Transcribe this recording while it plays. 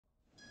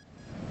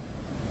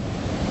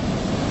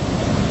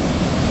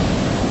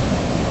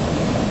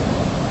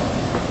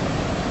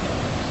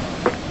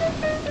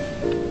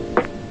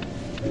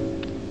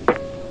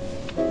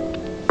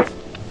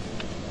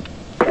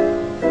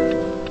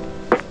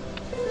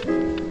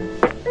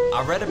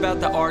I read about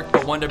the ark,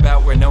 but wonder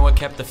about where Noah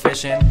kept the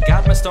fishing.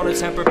 God must own a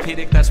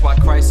Tempur-Pedic, that's why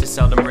Christ is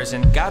seldom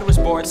risen. God was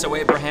bored, so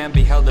Abraham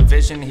beheld a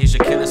vision. He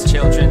should kill his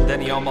children, then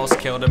he almost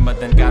killed him, but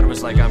then God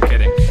was like, I'm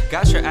kidding.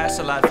 God sure asked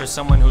a lot for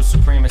someone who's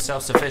supreme and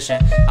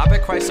self-sufficient. I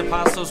bet Christ's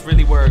apostles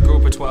really were a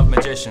group of 12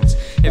 magicians.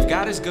 If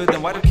God is good,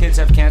 then why do kids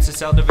have cancer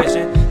cell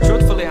division?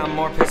 Truthfully, I'm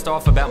more pissed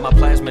off about my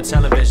plasma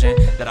television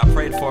that I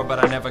prayed for,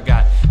 but I never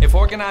got. If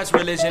organized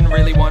religion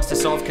really wants to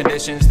solve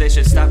conditions, they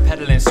should stop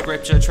peddling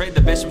scripture, trade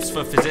the bishops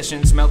for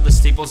physicians, melt the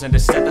steeples into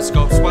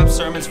stethoscopes, swap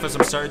sermons for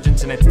some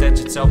surgeons, and instead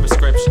should sell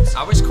prescriptions.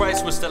 I wish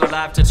Christ was still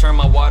alive to turn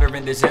my water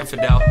into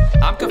infidel.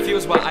 I'm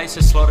confused why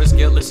ISIS slaughters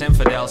guiltless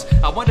infidels.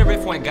 I wonder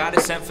if when God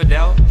is sent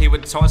Fidel, he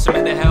would toss him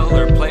into hell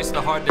or place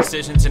the hard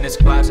decisions in his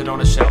closet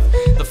on a shelf.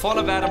 The fall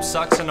of Adam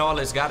sucks and all,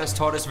 as God has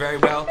taught us very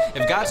well.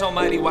 If God's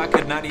almighty, why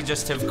could not he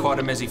just have caught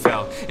him as he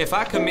fell? If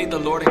I could meet the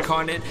Lord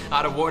incarnate,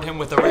 I'd award him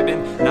with a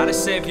ribbon, not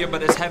as savior,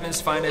 but as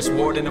heaven's finest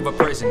warden of a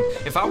prison.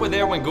 If I were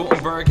there when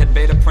Gutenberg had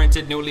beta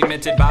printed newly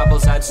minted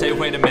Bibles, I'd say,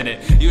 wait a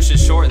minute, you should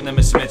shorten them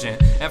a smidgen.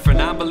 And for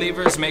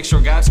non-believers, make sure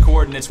God's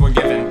coordinates were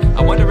given.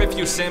 I wonder if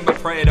you sin but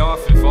pray it off,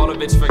 if all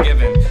of it's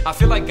forgiven. I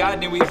feel like God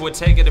knew Eve would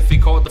take it if he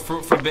called the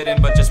fruit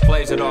forbidden, but just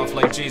plays it off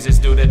like Jesus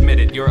do to admit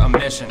it, you're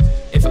omniscient.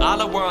 If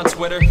Allah were on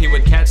Twitter, he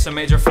would catch some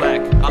major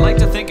flack. I like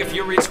to think if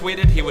you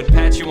retweeted, he would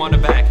pat you on the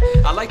back.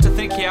 I like to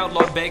think he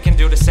outlawed bacon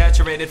due to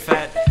saturated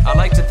fat. I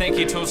like to think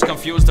he too's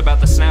confused about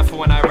the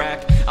snafu in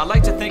Iraq. I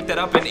like to think that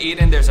up in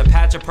Eden there's a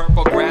patch of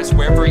purple grass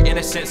where every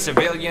innocent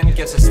civilian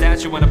gets a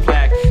statue and a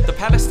plaque. The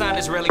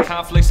Palestine-Israeli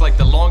conflict's like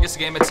the longest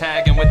game of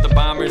tag, and with the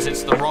bombers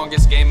it's the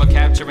wrongest game of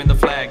capturing the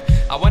flag.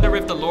 I wonder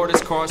if the Lord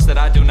is cross that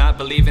I do not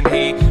believe in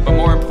he, but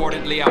more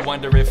importantly I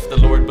wonder if the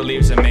Lord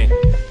believes in me.